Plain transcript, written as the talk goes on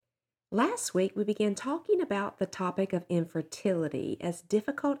Last week, we began talking about the topic of infertility, as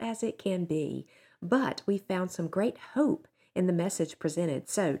difficult as it can be, but we found some great hope in the message presented.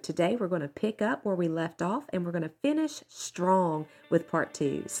 So today, we're going to pick up where we left off and we're going to finish strong with part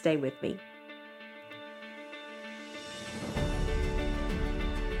two. Stay with me.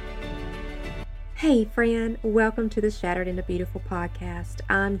 Hey, friend, welcome to the Shattered into Beautiful podcast.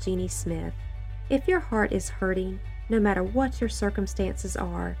 I'm Jeannie Smith. If your heart is hurting, no matter what your circumstances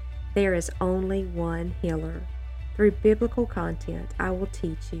are, there is only one healer. Through biblical content, I will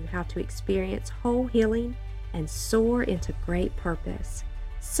teach you how to experience whole healing and soar into great purpose.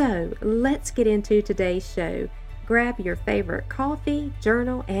 So let's get into today's show. Grab your favorite coffee,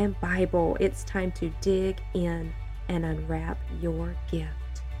 journal, and Bible. It's time to dig in and unwrap your gift.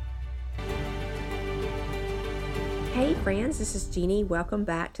 Hey friends, this is Jeannie. Welcome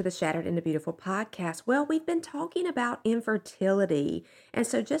back to the Shattered into Beautiful podcast. Well, we've been talking about infertility. And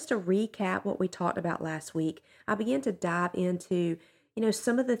so just to recap what we talked about last week, I began to dive into,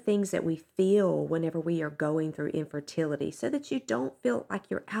 some of the things that we feel whenever we are going through infertility so that you don't feel like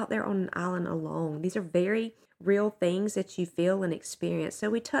you're out there on an island alone. These are very real things that you feel and experience. So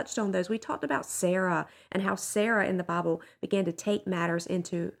we touched on those. We talked about Sarah and how Sarah in the Bible began to take matters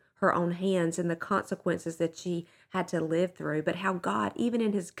into her own hands and the consequences that she had to live through, but how God, even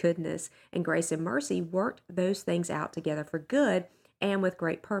in his goodness and grace and mercy, worked those things out together for good and with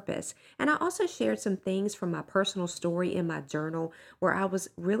great purpose. And I also shared some things from my personal story in my journal where I was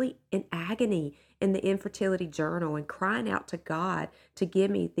really in agony in the infertility journal and crying out to God to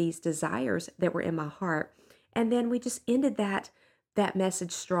give me these desires that were in my heart. And then we just ended that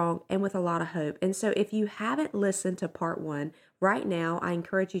message strong and with a lot of hope. And so if you haven't listened to part one, right now I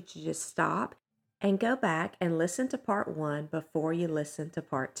encourage you to just stop and go back and listen to part one before you listen to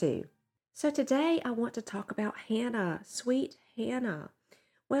part two. So today I want to talk about Hannah, sweet Hannah.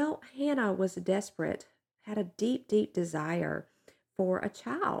 Well, Hannah was desperate, had a deep, deep desire for a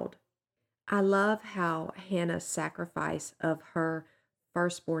child. I love how Hannah's sacrifice of her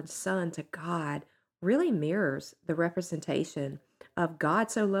firstborn son to God really mirrors the representation of God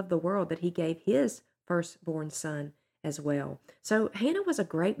so loved the world that he gave his firstborn son as well. So Hannah was a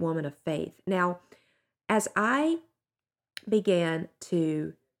great woman of faith. Now, as I began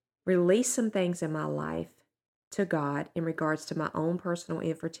to release some things in my life to God in regards to my own personal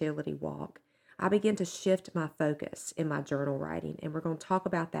infertility walk, I began to shift my focus in my journal writing, and we're going to talk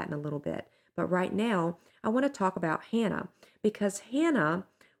about that in a little bit. But right now, I want to talk about Hannah because Hannah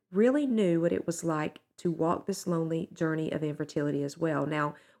really knew what it was like to walk this lonely journey of infertility as well.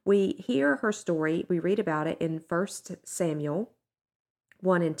 Now, we hear her story, we read about it in 1 Samuel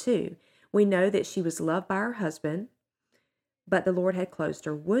 1 and 2. We know that she was loved by her husband, but the Lord had closed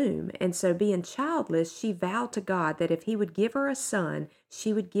her womb. And so, being childless, she vowed to God that if he would give her a son,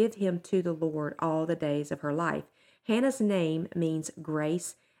 she would give him to the Lord all the days of her life. Hannah's name means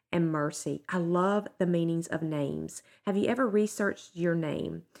grace and mercy. I love the meanings of names. Have you ever researched your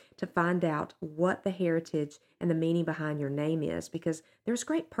name to find out what the heritage and the meaning behind your name is? Because there's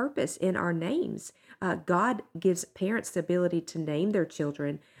great purpose in our names. God gives parents the ability to name their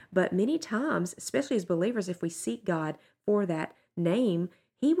children, but many times, especially as believers, if we seek God for that name,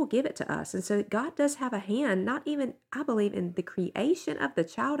 he will give it to us. And so God does have a hand, not even, I believe, in the creation of the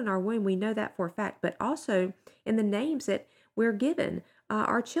child in our womb. We know that for a fact, but also in the names that we're given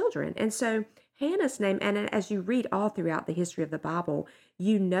our children. And so Hannah's name, and as you read all throughout the history of the Bible,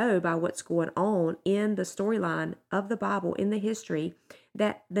 you know by what's going on in the storyline of the Bible, in the history,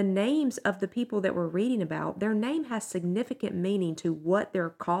 that the names of the people that we're reading about, their name has significant meaning to what their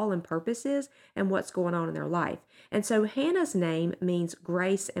call and purpose is and what's going on in their life. And so Hannah's name means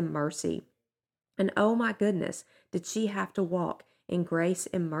grace and mercy. And oh my goodness, did she have to walk in grace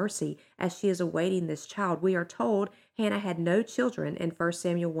and mercy as she is awaiting this child. We are told Hannah had no children in 1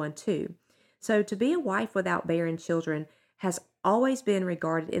 Samuel 1:2. So to be a wife without bearing children has always been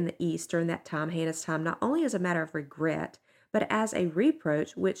regarded in the East during that time, Hannah's time, not only as a matter of regret, but as a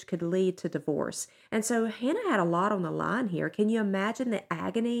reproach which could lead to divorce. And so Hannah had a lot on the line here. Can you imagine the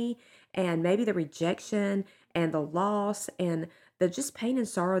agony and maybe the rejection and the loss and the just pain and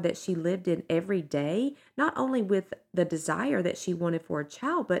sorrow that she lived in every day, not only with the desire that she wanted for a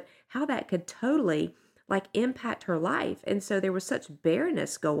child, but how that could totally impact her life. And so there was such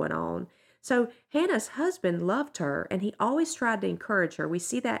barrenness going on. So Hannah's husband loved her and he always tried to encourage her. We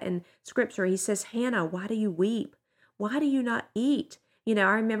see that in scripture. He says, Hannah, why do you weep? Why do you not eat? I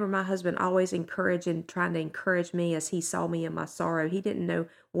remember my husband always trying to encourage me as he saw me in my sorrow. He didn't know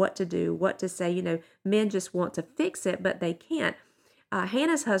what to do, what to say. Men just want to fix it, but they can't.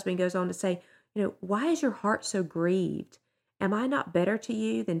 Hannah's husband goes on to say, why is your heart so grieved? Am I not better to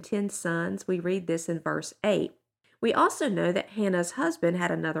you than 10 sons? We read this in verse 8. We also know that Hannah's husband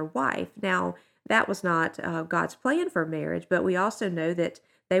had another wife. Now, that was not God's plan for marriage, but we also know that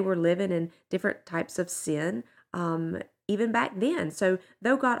they were living in different types of sin even back then. So,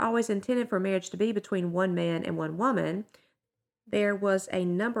 though God always intended for marriage to be between one man and one woman, there was a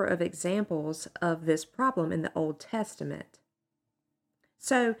number of examples of this problem in the Old Testament.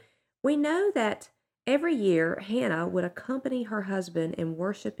 So we know that every year Hannah would accompany her husband in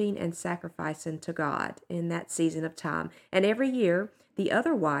worshiping and sacrificing to God in that season of time. And every year, the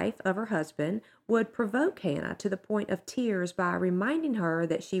other wife of her husband would provoke Hannah to the point of tears by reminding her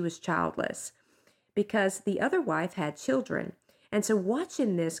that she was childless because the other wife had children. And so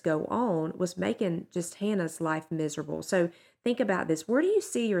watching this go on was making just Hannah's life miserable. So think about this. Where do you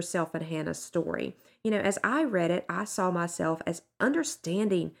see yourself in Hannah's story? As I read it, I saw myself as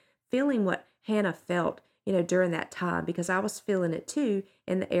understanding, feeling what Hannah felt, during that time because I was feeling it too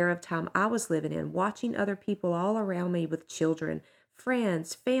in the era of time I was living in, watching other people all around me with children,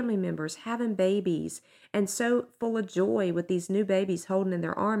 friends, family members having babies, and so full of joy with these new babies holding in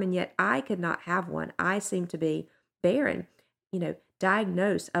their arm, and yet I could not have one. I seemed to be barren,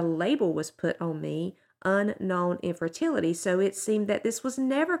 diagnosed. A label was put on me, unknown infertility. So it seemed that this was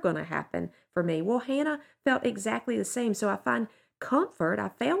never going to happen for me. Well, Hannah felt exactly the same. So I found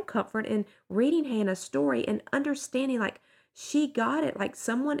comfort in reading Hannah's story and understanding like she got it like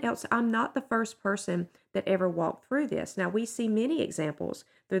someone else. I'm not the first person that ever walked through this. Now, we see many examples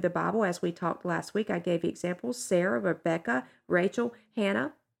through the Bible. As we talked last week, I gave you examples: Sarah, Rebecca, Rachel,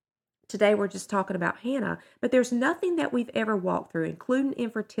 Hannah. Today, we're just talking about Hannah, but there's nothing that we've ever walked through, including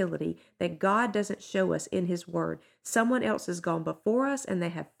infertility, that God doesn't show us in His Word. Someone else has gone before us and they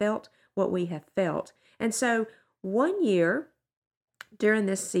have felt what we have felt. And so, one year during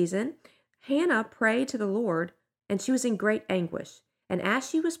this season, Hannah prayed to the Lord and she was in great anguish. And as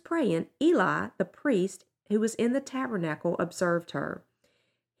she was praying, Eli, the priest who was in the tabernacle, observed her.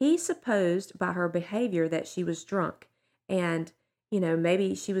 He supposed by her behavior that she was drunk. And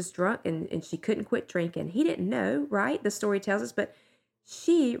maybe she was drunk and she couldn't quit drinking. He didn't know, right? The story tells us, but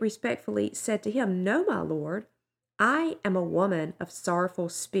she respectfully said to him, "No, my Lord, I am a woman of sorrowful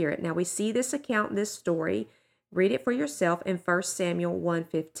spirit." Now we see this account, this story. Read it for yourself in 1 Samuel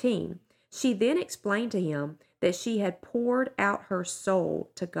 1:15. She then explained to him that she had poured out her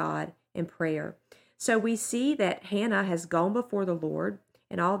soul to God in prayer. So we see that Hannah has gone before the Lord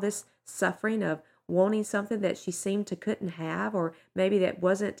and all this suffering of wanting something that she seemed to couldn't have, or maybe that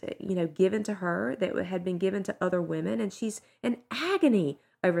wasn't, given to her, that had been given to other women. And she's in agony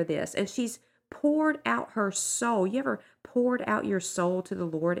over this. And she's poured out her soul. You ever poured out your soul to the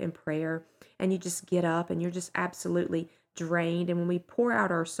Lord in prayer and you just get up and you're just absolutely drained? And when we pour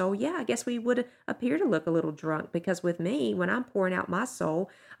out our soul, yeah, I guess we would appear to look a little drunk, because with me, when I'm pouring out my soul,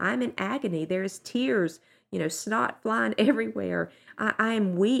 I'm in agony. There's tears, snot flying everywhere. I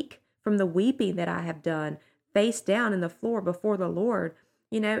am weak from the weeping that I have done, face down in the floor before the Lord,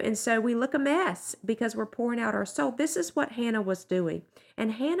 and so we look a mess because we're pouring out our soul. This is what Hannah was doing.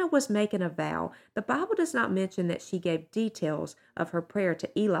 And Hannah was making a vow. The Bible does not mention that she gave details of her prayer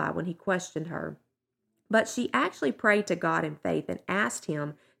to Eli when he questioned her, but she actually prayed to God in faith and asked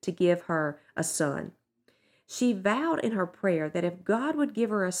him to give her a son. She vowed in her prayer that if God would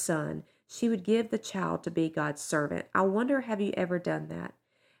give her a son, she would give the child to be God's servant. I wonder, have you ever done that?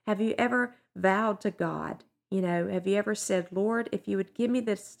 Have you ever vowed to God? Have you ever said, "Lord, if you would give me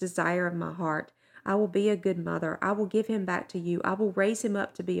this desire of my heart, I will be a good mother. I will give him back to you. I will raise him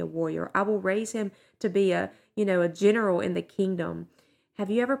up to be a warrior. I will raise him to be a general in the kingdom."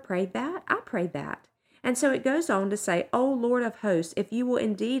 Have you ever prayed that? I prayed that. And so it goes on to say, "O Lord of hosts, if you will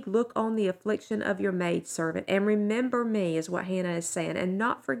indeed look on the affliction of your maidservant and remember me," is what Hannah is saying, "and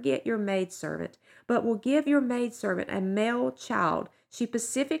not forget your maidservant, but will give your maidservant a male child." She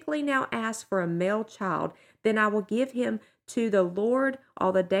specifically now asks for a male child. "Then I will give him to the Lord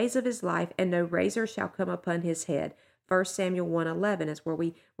all the days of his life, and no razor shall come upon his head." 1 Samuel 1:11 is where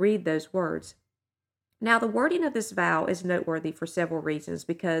we read those words. Now, the wording of this vow is noteworthy for several reasons,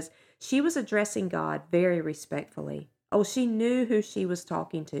 because she was addressing God very respectfully. Oh, she knew who she was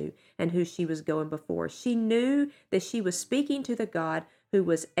talking to and who she was going before. She knew that she was speaking to the God who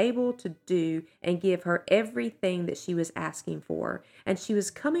was able to do and give her everything that she was asking for. And she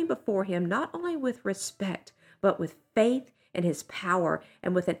was coming before him not only with respect, but with faith in his power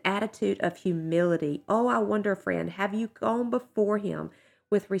and with an attitude of humility. Oh, I wonder, friend, have you gone before him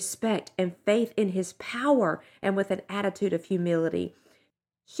with respect and faith in his power and with an attitude of humility?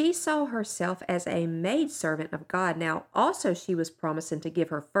 She saw herself as a maidservant of God. Now, also, she was promising to give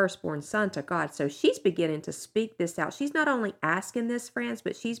her firstborn son to God. So she's beginning to speak this out. She's not only asking this, friends,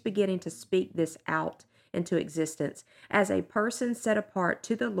 but she's beginning to speak this out into existence. As a person set apart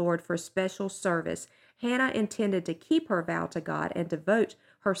to the Lord for special service, Hannah intended to keep her vow to God and devote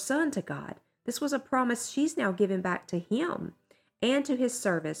her son to God. This was a promise she's now giving back to him and to his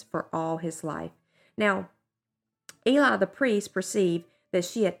service for all his life. Now, Eli the priest perceived that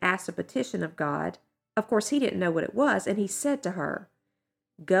she had asked a petition of God. Of course, he didn't know what it was, and he said to her,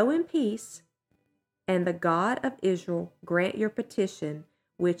 "Go in peace, and the God of Israel grant your petition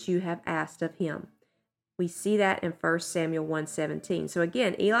which you have asked of him." We see that in 1 Samuel 1:17. So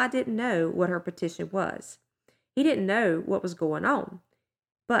again, Eli didn't know what her petition was. He didn't know what was going on.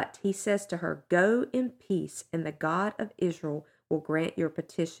 But he says to her, "Go in peace, and the God of Israel will grant your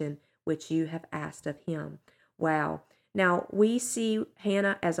petition which you have asked of him." Wow. Now we see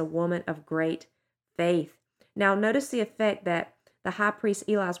Hannah as a woman of great faith. Now notice the effect that the high priest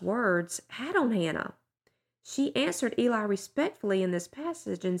Eli's words had on Hannah. She answered Eli respectfully in this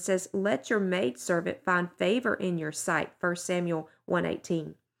passage and says, "Let your maidservant find favor in your sight." 1 Samuel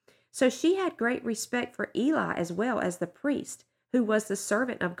 1:18. So she had great respect for Eli as well as the priest, who was the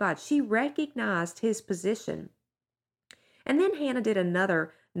servant of God. She recognized his position. And then Hannah did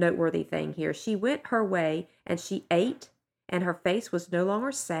another noteworthy thing here. She went her way and she ate, and her face was no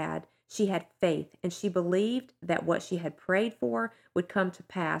longer sad. She had faith, and she believed that what she had prayed for would come to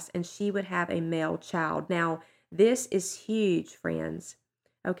pass, and she would have a male child. Now, this is huge, friends.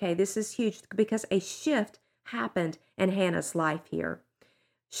 Okay, this is huge because a shift happened in Hannah's life here.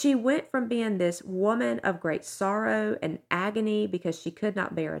 She went from being this woman of great sorrow and agony because she could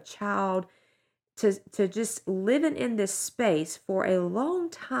not bear a child to just living in this space for a long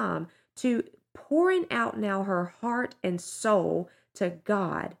time to pouring out now her heart and soul to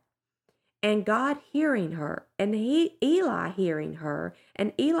God, and God hearing her, and Eli hearing her,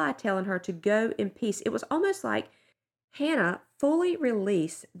 and Eli telling her to go in peace. It was almost like Hannah fully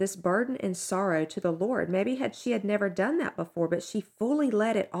released this burden and sorrow to the Lord. Maybe she had never done that before, but she fully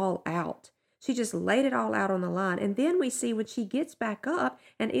let it all out. She just laid it all out on the line. And then we see when she gets back up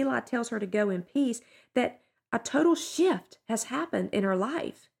and Eli tells her to go in peace, that a total shift has happened in her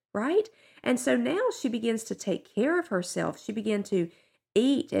life, right? And so now she begins to take care of herself. She begins to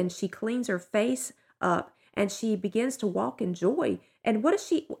eat, and she cleans her face up, and she begins to walk in joy. And what is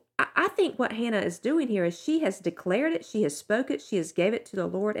she? I think what Hannah is doing here is she has declared it, she has spoken it, she has gave it to the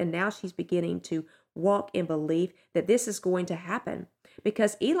Lord, and now she's beginning to walk in belief that this is going to happen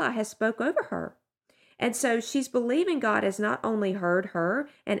because Eli has spoke over her. And so she's believing God has not only heard her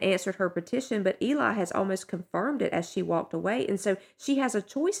and answered her petition, but Eli has almost confirmed it as she walked away. And so she has a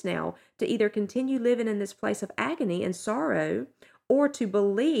choice now to either continue living in this place of agony and sorrow, or to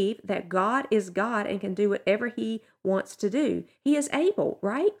believe that God is God and can do whatever he wants to do. He is able,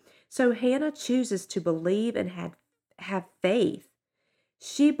 right? So Hannah chooses to believe and have faith.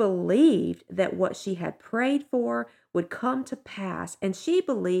 She believed that what she had prayed for would come to pass, and she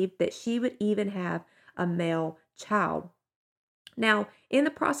believed that she would even have a male child. Now, in the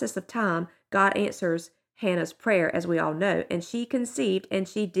process of time, God answers Hannah's prayer, as we all know, and she conceived, and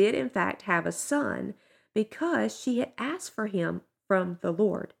she did, in fact, have a son because she had asked for him from the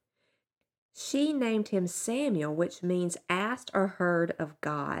Lord. She named him Samuel, which means asked or heard of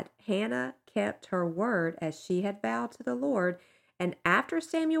God. Hannah kept her word as she had vowed to the Lord, and after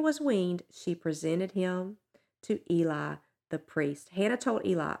Samuel was weaned, she presented him to Eli the priest. Hannah told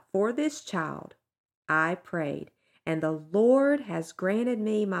Eli, "For this child I prayed, and the Lord has granted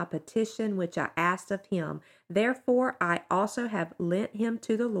me my petition which I asked of him. Therefore I also have lent him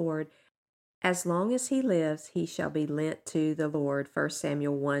to the Lord. As long as he lives, he shall be lent to the Lord." 1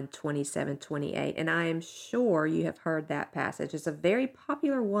 Samuel 1:27-28. And I am sure you have heard that passage. It's a very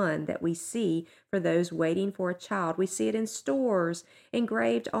popular one that we see for those waiting for a child. We see it in stores,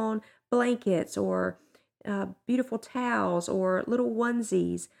 engraved on blankets or beautiful towels or little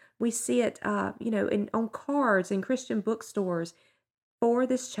onesies. We see it, on cards in Christian bookstores. "For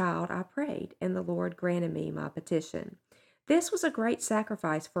this child I prayed, and the Lord granted me my petition." This was a great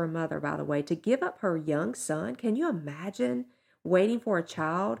sacrifice for a mother, by the way, to give up her young son. Can you imagine waiting for a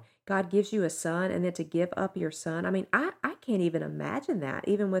child? God gives you a son, and then to give up your son. I mean, I can't even imagine that,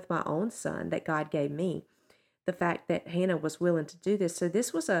 even with my own son that God gave me. The fact that Hannah was willing to do this. So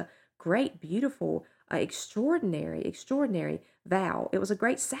this was a great, beautiful, extraordinary vow. It was a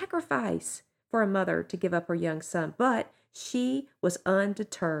great sacrifice for a mother to give up her young son, but she was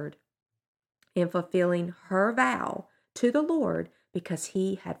undeterred in fulfilling her vow to the Lord because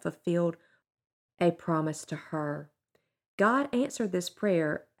he had fulfilled a promise to her. God answered this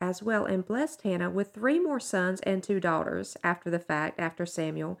prayer as well and blessed Hannah with three more sons and two daughters after the fact, after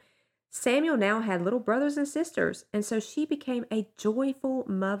Samuel. Samuel now had little brothers and sisters, and so she became a joyful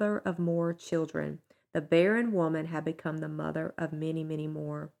mother of more children. The barren woman had become the mother of many, many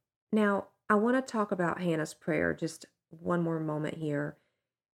more. Now, I want to talk about Hannah's prayer just one more moment here.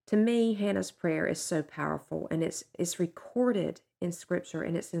 To me, Hannah's prayer is so powerful, and it's recorded in Scripture,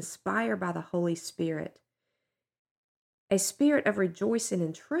 and it's inspired by the Holy Spirit, a spirit of rejoicing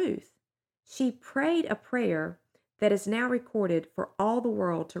in truth. She prayed a prayer that is now recorded for all the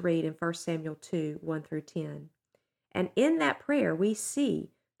world to read in 1 Samuel 2 1 through 10. And in that prayer, we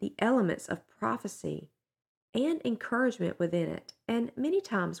see the elements of prophecy and encouragement within it. And many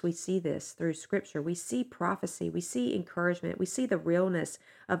times we see this through Scripture. We see prophecy, we see encouragement, we see the realness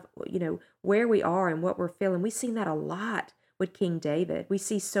of, where we are and what we're feeling. We've seen that a lot with King David. We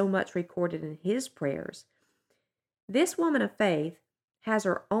see so much recorded in his prayers. This woman of faith has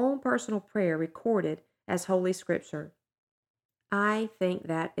her own personal prayer recorded as Holy Scripture. I think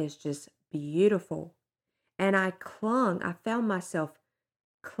that is just beautiful. And I found myself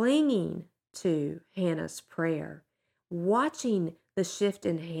clinging to Hannah's prayer, watching the shift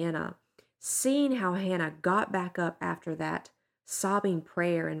in Hannah, seeing how Hannah got back up after that sobbing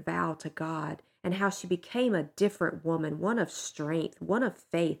prayer and vow to God, and how she became a different woman, one of strength, one of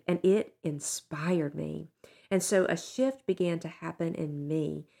faith, and it inspired me. And so a shift began to happen in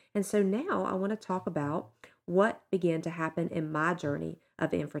me. And so now I want to talk about what began to happen in my journey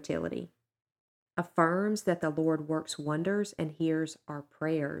of infertility. Affirms that the Lord works wonders and hears our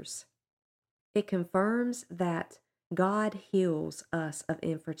prayers. It confirms that God heals us of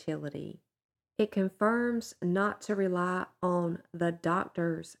infertility. It confirms not to rely on the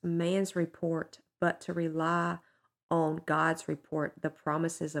doctor's, man's report, but to rely on God's report, the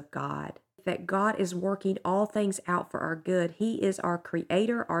promises of God. That God is working all things out for our good. He is our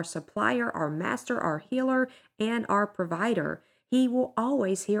creator, our supplier, our master, our healer, and our provider. He will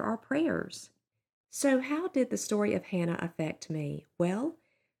always hear our prayers. So how did the story of Hannah affect me? Well,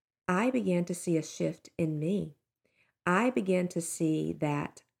 I began to see a shift in me. I began to see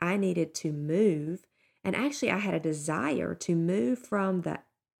that I needed to move, and actually I had a desire to move from the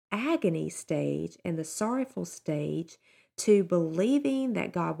agony stage and the sorrowful stage to believing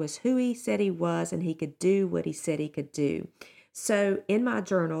that God was who he said he was and he could do what he said he could do. So in my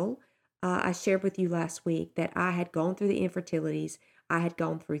journal, I shared with you last week that I had gone through the infertilities. I had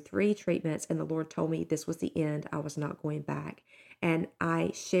gone through 3 treatments, and the Lord told me this was the end. I was not going back. And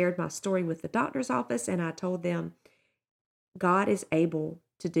I shared my story with the doctor's office, and I told them, God is able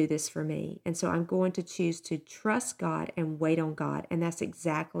to do this for me. And so I'm going to choose to trust God and wait on God. And that's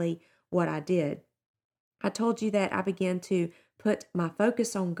exactly what I did. I told you that I began to put my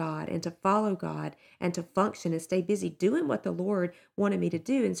focus on God and to follow God and to function and stay busy doing what the Lord wanted me to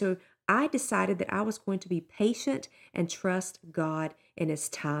do. And so I decided that I was going to be patient and trust God in his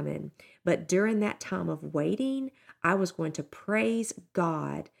timing. But during that time of waiting, I was going to praise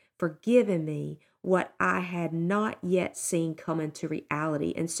God for giving me what I had not yet seen come into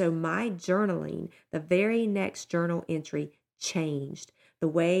reality. And so my journaling, the very next journal entry, changed. The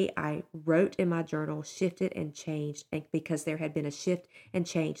way I wrote in my journal shifted and changed, and because there had been a shift and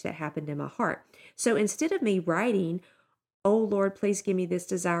change that happened in my heart. So instead of me writing, oh Lord, please give me this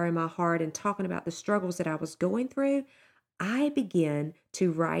desire in my heart, and talking about the struggles that I was going through, I began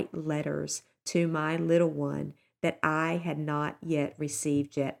to write letters to my little one that I had not yet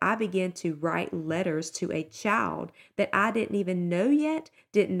received yet. I began to write letters to a child that I didn't even know yet,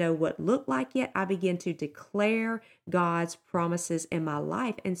 didn't know what looked like yet. I began to declare God's promises in my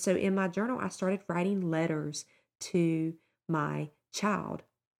life. And so in my journal, I started writing letters to my child.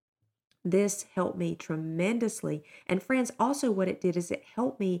 This helped me tremendously. And friends, also what it did is it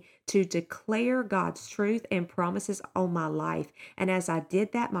helped me to declare God's truth and promises on my life. And as I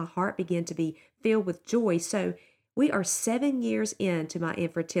did that, my heart began to be filled with joy. So we are 7 years into my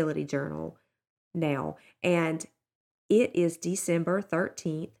infertility journal now, and it is December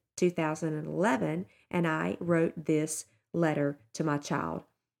 13th, 2011, and I wrote this letter to my child.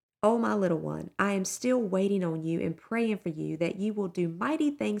 Oh, my little one, I am still waiting on you and praying for you that you will do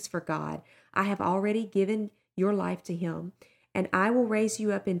mighty things for God. I have already given your life to him, and I will raise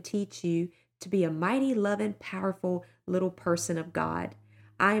you up and teach you to be a mighty, loving, powerful little person of God.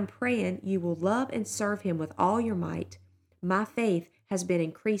 I am praying you will love and serve him with all your might. My faith has been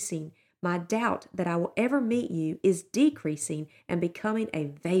increasing. My doubt that I will ever meet you is decreasing and becoming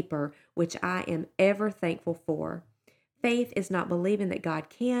a vapor, which I am ever thankful for. Faith is not believing that God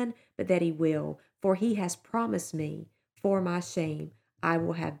can, but that he will, for he has promised me. For my shame, I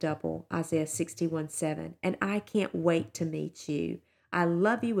will have double, Isaiah 61:7. And I can't wait to meet you. I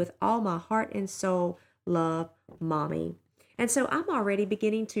love you with all my heart and soul. Love, Mommy. And so I'm already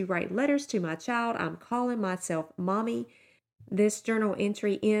beginning to write letters to my child. I'm calling myself Mommy. This journal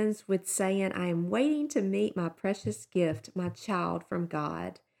entry ends with saying, I am waiting to meet my precious gift, my child from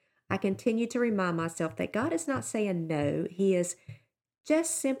God. I continue to remind myself that God is not saying no. He is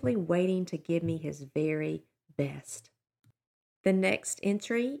just simply waiting to give me his very best. The next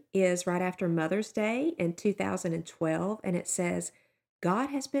entry is right after Mother's Day in 2012, and it says, God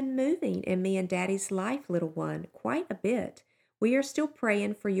has been moving in me and Daddy's life, little one, quite a bit. We are still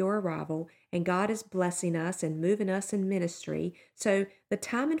praying for your arrival, and God is blessing us and moving us in ministry. So the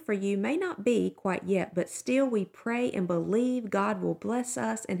timing for you may not be quite yet, but still we pray and believe God will bless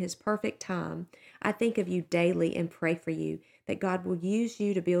us in his perfect time. I think of you daily and pray for you that God will use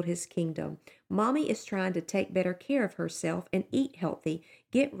you to build his kingdom. Mommy is trying to take better care of herself and eat healthy,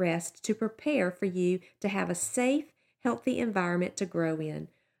 get rest to prepare for you to have a safe, healthy environment to grow in.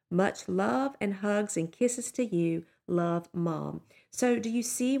 Much love and hugs and kisses to you. Love, Mom. So, do you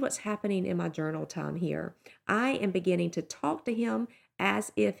see what's happening in my journal time here? I am beginning to talk to him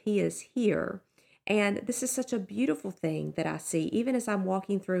as if he is here. And this is such a beautiful thing that I see, even as I'm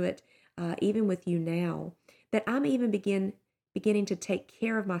walking through it, even with you now, that I'm even beginning to take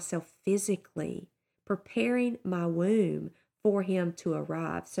care of myself physically, preparing my womb for him to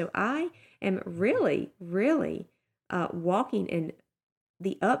arrive. So I am really, really walking in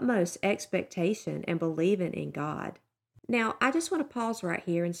the utmost expectation and believing in God. Now, I just want to pause right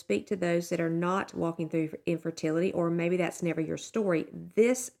here and speak to those that are not walking through infertility, or maybe that's never your story.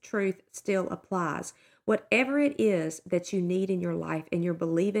 This truth still applies. Whatever it is that you need in your life and you're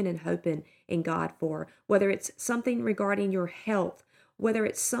believing and hoping in God for, whether it's something regarding your health, whether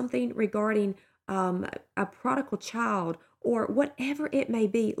it's something regarding a prodigal child, or whatever it may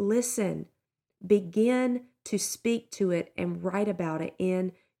be, listen, begin to speak to it and write about it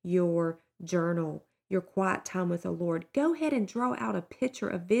in your journal, your quiet time with the Lord. Go ahead and draw out a picture,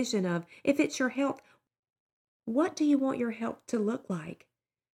 a vision of, if it's your health, what do you want your health to look like?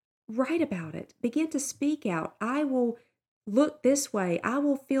 Write about it. Begin to speak out. I will look this way. I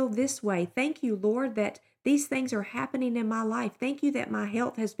will feel this way. Thank you, Lord, that these things are happening in my life. Thank you that my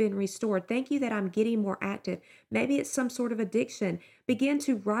health has been restored. Thank you that I'm getting more active. Maybe it's some sort of addiction. Begin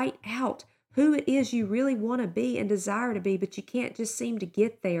to write out who it is you really want to be and desire to be, but you can't just seem to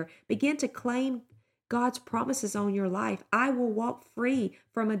get there. Begin to claim God's promises on your life. I will walk free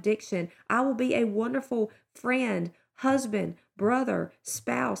from addiction. I will be a wonderful friend, husband, brother,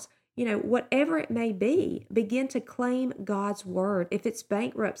 spouse, whatever it may be. Begin to claim God's word. If it's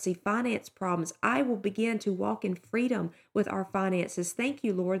bankruptcy, finance problems, I will begin to walk in freedom with our finances. Thank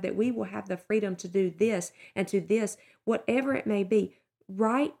you, Lord, that we will have the freedom to do this and to this, whatever it may be.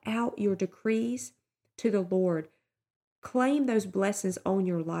 Write out your decrees to the Lord. Claim those blessings on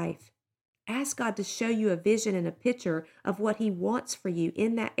your life. Ask God to show you a vision and a picture of what he wants for you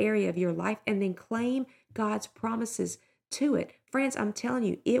in that area of your life, and then claim God's promises to it. Friends, I'm telling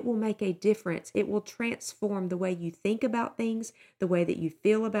you, it will make a difference. It will transform the way you think about things, the way that you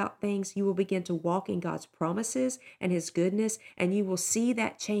feel about things. You will begin to walk in God's promises and his goodness, and you will see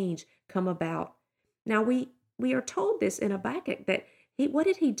that change come about. Now, we are told this in Habakkuk that what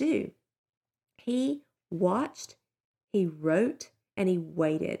did he do? He watched, he wrote, and he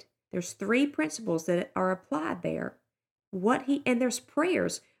waited. There's three principles that are applied there. And there's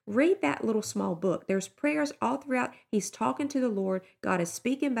prayers. Read that little small book. There's prayers all throughout. He's talking to the Lord. God is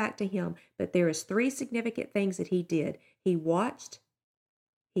speaking back to him. But there is three significant things that he did. He watched,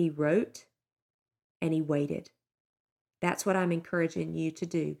 he wrote, and he waited. That's what I'm encouraging you to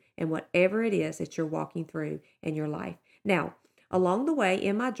do, and whatever it is that you're walking through in your life. Now, along the way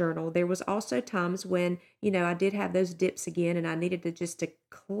in my journal, there was also times when, I did have those dips again, and I needed to just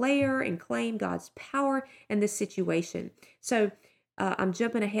declare and claim God's power in this situation. So I'm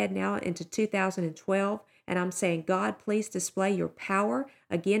jumping ahead now into 2012, and I'm saying, God, please display your power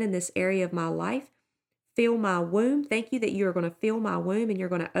again in this area of my life. Fill my womb. Thank you that you're going to fill my womb and you're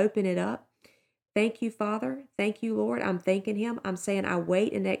going to open it up. Thank you, Father. Thank you, Lord. I'm thanking him. I'm saying I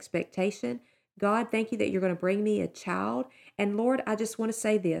wait in expectation. God, thank you that you're going to bring me a child. And Lord, I just want to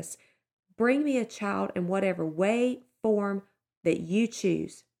say this. Bring me a child in whatever way, form that you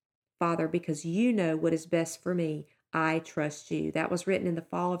choose, Father, because you know what is best for me. I trust you. That was written in the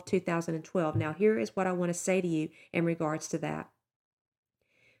fall of 2012. Now, here is what I want to say to you in regards to that.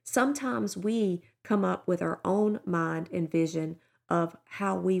 Sometimes we come up with our own mind and vision of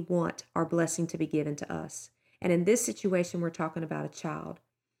how we want our blessing to be given to us. And in this situation, we're talking about a child.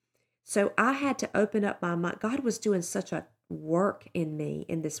 So I had to open up my mind. God was doing such a work in me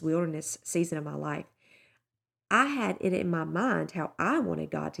in this wilderness season of my life, I had it in my mind how I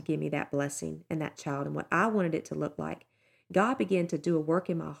wanted God to give me that blessing and that child and what I wanted it to look like. God began to do a work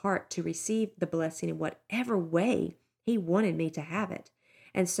in my heart to receive the blessing in whatever way He wanted me to have it.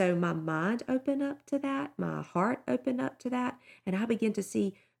 And so my mind opened up to that, my heart opened up to that, and I began to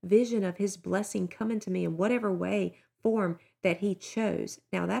see vision of His blessing coming to me in whatever way, form that He chose.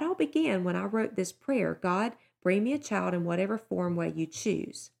 Now, that all began when I wrote this prayer: God, bring me a child in whatever form, way you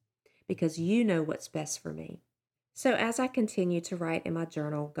choose, because you know what's best for me. So, as I continued to write in my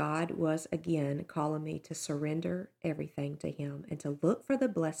journal, God was again calling me to surrender everything to Him and to look for the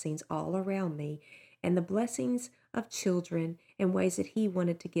blessings all around me and the blessings of children in ways that He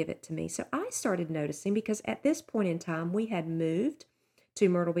wanted to give it to me. So, I started noticing, because at this point in time, we had moved to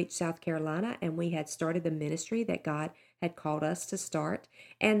Myrtle Beach, South Carolina, and we had started the ministry that God had called us to start.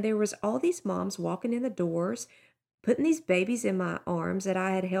 And there was all these moms walking in the doors, putting these babies in my arms that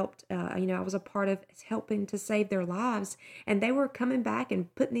I had helped, I was a part of helping to save their lives. And they were coming back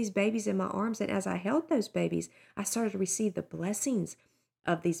and putting these babies in my arms. And as I held those babies, I started to receive the blessings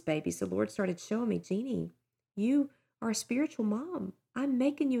of these babies. The Lord started showing me, Jeannie, you are a spiritual mom. I'm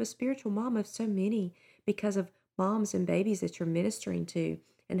making you a spiritual mom of so many because of moms and babies that you're ministering to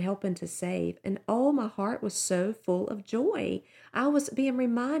and helping to save. And oh, my heart was so full of joy. I was being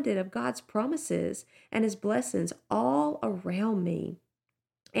reminded of God's promises and His blessings all around me.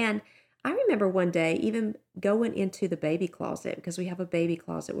 And I remember one day even going into the baby closet, because we have a baby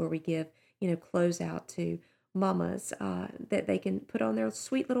closet where we give, clothes out to mamas that they can put on their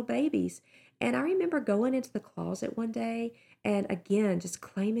sweet little babies. And I remember going into the closet one day and again, just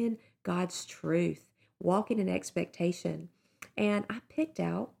claiming God's truth, walking in expectation. And I picked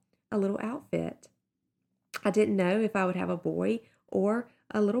out a little outfit. I didn't know if I would have a boy or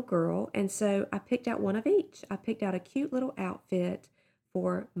a little girl, and so I picked out one of each. I picked out a cute little outfit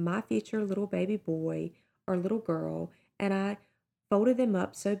for my future little baby boy or little girl, and I folded them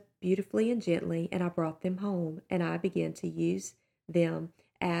up so beautifully and gently, and I brought them home, and I began to use them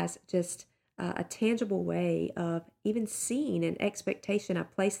as just a tangible way of even seeing an expectation. I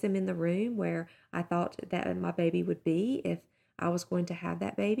placed them in the room where I thought that my baby would be if I was going to have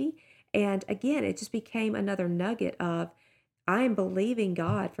that baby. And again, it just became another nugget of, I am believing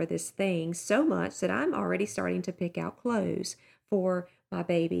God for this thing so much that I'm already starting to pick out clothes for my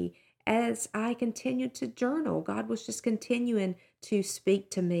baby. As I continued to journal, God was just continuing to speak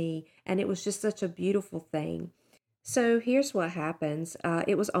to me, and it was just such a beautiful thing. So here's what happens.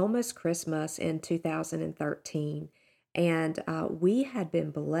 It was almost Christmas in 2013, and we had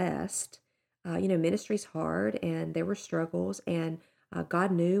been blessed. Ministry's hard, and there were struggles, and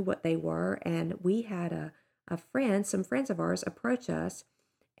God knew what they were. And we had some friends of ours approach us,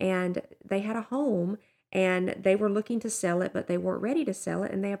 and they had a home, and they were looking to sell it, but they weren't ready to sell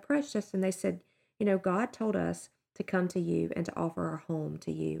it. And they approached us and they said, God told us to come to you and to offer our home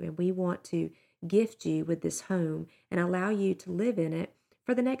to you. And we want to gift you with this home and allow you to live in it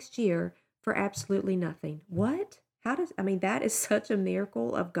for the next year for absolutely nothing. What? That is such a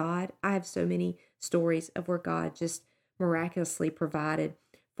miracle of God. I have so many stories of where God just miraculously provided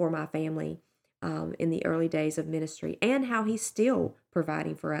for my family in the early days of ministry, and how He's still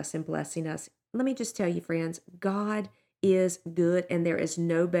providing for us and blessing us. Let me just tell you, friends, God is good, and there is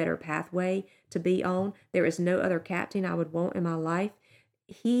no better pathway to be on. There is no other captain I would want in my life.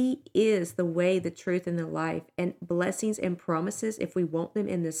 He is the way, the truth, and the life. And blessings and promises, if we want them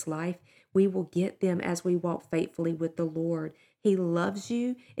in this life, we will get them as we walk faithfully with the Lord. He loves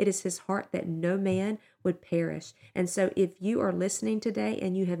you. It is His heart that no man would perish. And so if you are listening today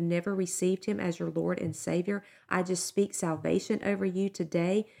and you have never received Him as your Lord and Savior, I just speak salvation over you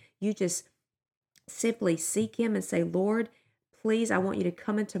today. You just simply seek Him and say, Lord, please, I want you to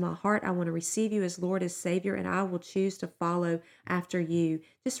come into my heart. I want to receive you as Lord, as Savior, and I will choose to follow after you.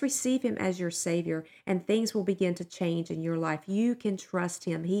 Just receive Him as your Savior, and things will begin to change in your life. You can trust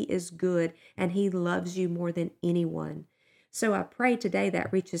Him. He is good, and He loves you more than anyone. So I pray today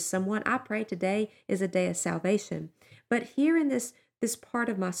that reaches someone. I pray today is a day of salvation. But here in this part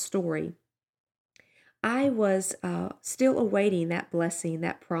of my story, I was still awaiting that blessing,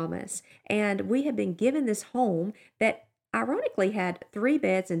 that promise. And we had been given this home that ironically had 3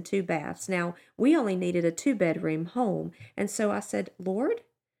 beds and 2 baths. Now, we only needed a 2-bedroom home. And so I said, Lord,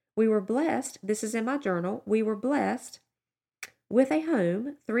 we were blessed. This is in my journal. We were blessed with a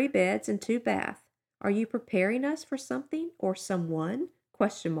home, 3 beds and 2 baths. Are you preparing us for something or someone?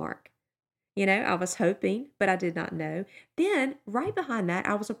 Question mark. I was hoping, but I did not know. Then, right behind that,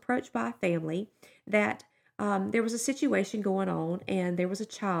 I was approached by a family that there was a situation going on, and there was a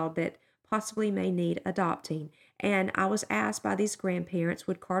child that possibly may need adopting. And I was asked by these grandparents,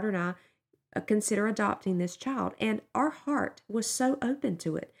 would Carter and I consider adopting this child? And our heart was so open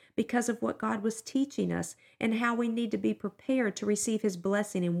to it because of what God was teaching us and how we need to be prepared to receive his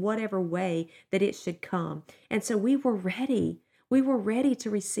blessing in whatever way that it should come. And so we were ready. We were ready to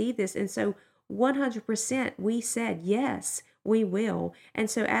receive this. And so 100% we said, yes, we will. And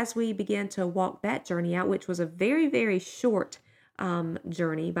so as we began to walk that journey out, which was a very, very short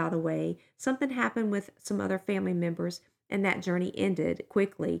journey, by the way, something happened with some other family members and that journey ended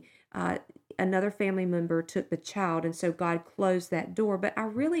quickly. Another family member took the child, and so God closed that door. But I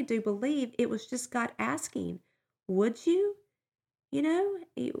really do believe it was just God asking, would you?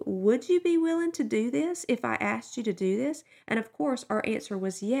 Would you be willing to do this if I asked you to do this? And of course, our answer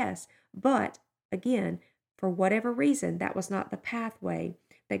was yes. But again, for whatever reason, that was not the pathway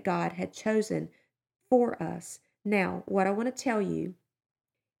that God had chosen for us. Now, what I want to tell you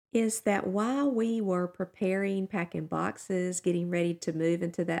is that while we were preparing, packing boxes, getting ready to move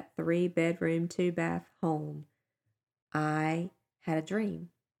into that 3-bedroom, 2-bath home, I had a dream.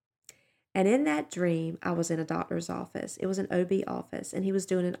 And in that dream, I was in a doctor's office. It was an OB office, and he was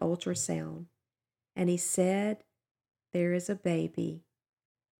doing an ultrasound. And he said, there is a baby,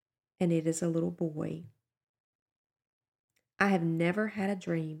 and it is a little boy. I have never had a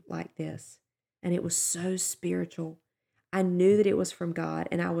dream like this, and it was so spiritual. I knew that it was from God,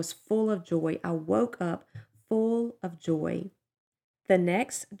 and I was full of joy. I woke up full of joy. The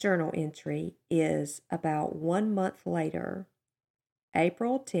next journal entry is about 1 month later,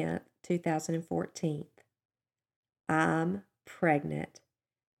 April 10th, 2014. I'm pregnant.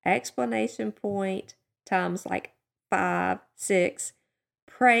 Explanation point times like 5, 6.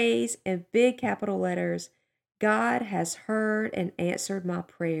 Praise in big capital letters. God has heard and answered my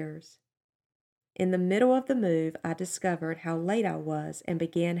prayers. In the middle of the move, I discovered how late I was and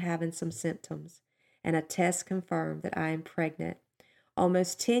began having some symptoms, and a test confirmed that I am pregnant.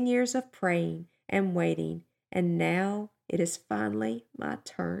 Almost 10 years of praying and waiting, and now it is finally my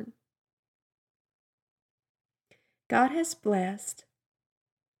turn. God has blessed,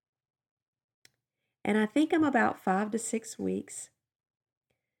 and I think I'm about 5 to 6 weeks,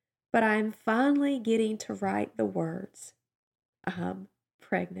 but I'm finally getting to write the words, I'm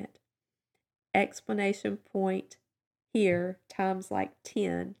pregnant. Explanation point here times like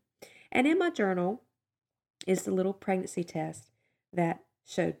 10. And in my journal is the little pregnancy test that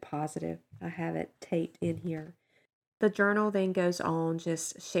showed positive. I have it taped in here. The journal then goes on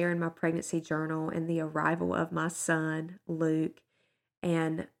just sharing my pregnancy journal and the arrival of my son, Luke,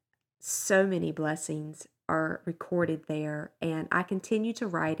 and so many blessings are recorded there. And I continue to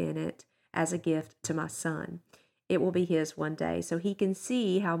write in it as a gift to my son. It will be his one day. So he can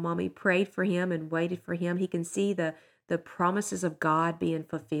see how mommy prayed for him and waited for him. He can see the promises of God being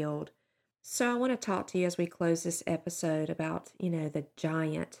fulfilled. So I want to talk to you as we close this episode about, the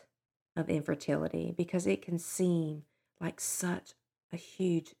giant of infertility, because it can seem like such a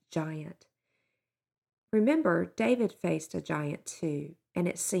huge giant. Remember, David faced a giant too, and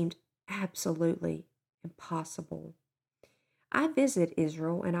it seemed absolutely impossible. I visited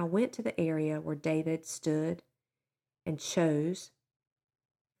Israel, and I went to the area where David stood and chose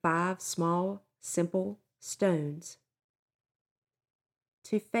 5 small, simple stones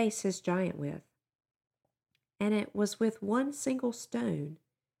to face his giant with. And it was with one single stone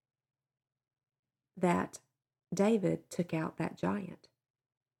that David took out that giant.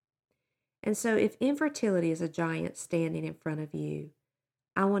 And so if infertility is a giant standing in front of you,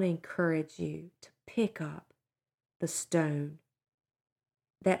 I want to encourage you to pick up the stone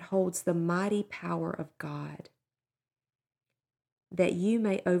that holds the mighty power of God, that you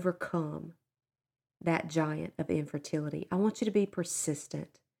may overcome that giant of infertility. I want you to be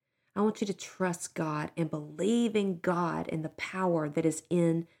persistent. I want you to trust God and believe in God and the power that is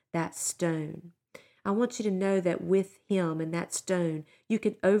in that stone. I want you to know that with Him and that stone, you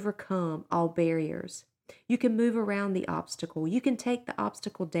can overcome all barriers. You can move around the obstacle. You can take the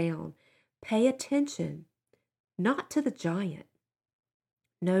obstacle down. Pay attention, not to the giant.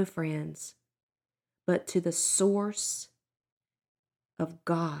 No, friends, but to the source of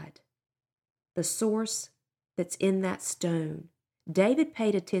God, the source that's in that stone. David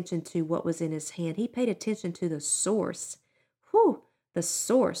paid attention to what was in his hand. He paid attention to the source. The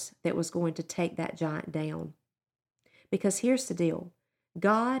source that was going to take that giant down. Because here's the deal.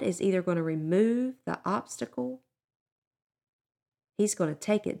 God is either going to remove the obstacle, He's going to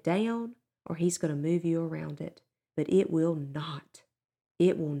take it down, or He's going to move you around it. But it will not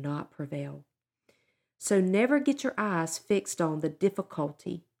prevail. So never get your eyes fixed on the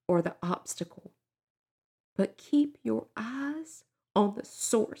difficulty or the obstacle, but keep your eyes on the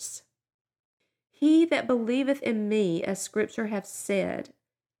source. He that believeth in me, as scripture hath said,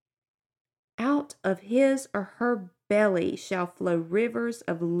 out of his or her belly shall flow rivers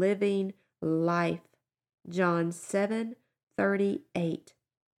of living life. John 7:38.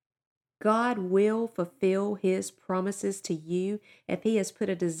 God will fulfill his promises to you. If he has put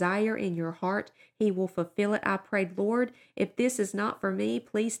a desire in your heart, he will fulfill it. I prayed, Lord, if this is not for me,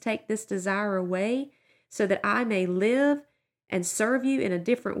 please take this desire away so that I may live and serve you in a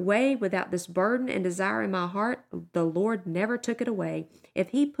different way without this burden and desire in my heart. The Lord never took it away. If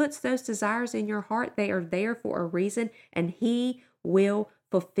he puts those desires in your heart, they are there for a reason, and he will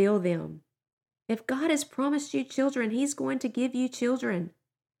fulfill them. If God has promised you children, he's going to give you children.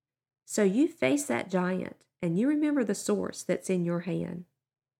 So you face that giant and you remember the source that's in your hand.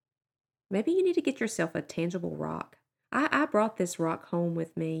 Maybe you need to get yourself a tangible rock. I brought this rock home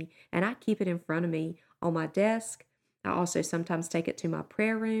with me and I keep it in front of me on my desk. I also sometimes take it to my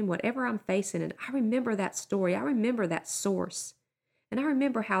prayer room, whatever I'm facing, and I remember that story. I remember that source. And I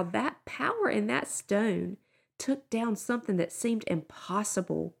remember how that power in that stone took down something that seemed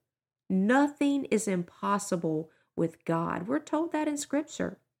impossible. Nothing is impossible with God. We're told that in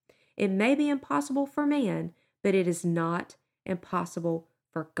Scripture. It may be impossible for man, but it is not impossible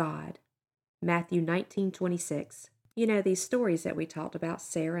for God. Matthew 19:26. You know, these stories that we talked about,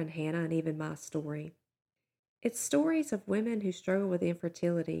 Sarah and Hannah, and even my story. It's stories of women who struggle with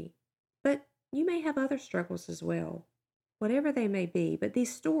infertility, but you may have other struggles as well, whatever they may be. But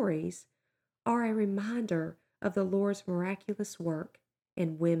these stories are a reminder of the Lord's miraculous work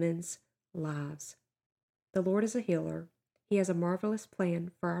in women's lives. The Lord is a healer. He has a marvelous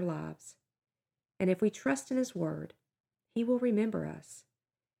plan for our lives. And if we trust in his word, he will remember us.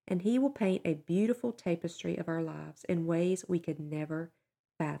 And he will paint a beautiful tapestry of our lives in ways we could never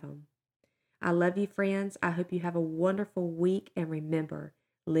fathom. I love you, friends. I hope you have a wonderful week. And remember,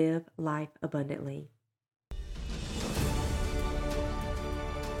 live life abundantly. If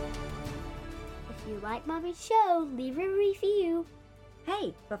you like Mommy's show, leave a review.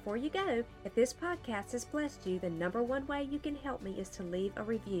 Hey, before you go, if this podcast has blessed you, the number one way you can help me is to leave a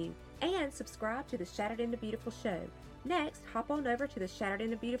review and subscribe to the Shattered into Beautiful show. Next, hop on over to the Shattered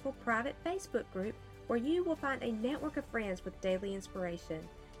into Beautiful private Facebook group where you will find a network of friends with daily inspiration.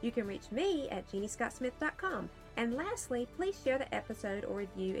 You can reach me at jeanniescottsmith.com. And lastly, please share the episode or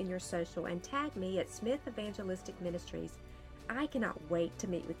review in your social and tag me at Smith Evangelistic Ministries. I cannot wait to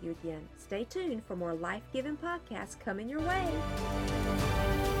meet with you again. Stay tuned for more life-giving podcasts coming your way.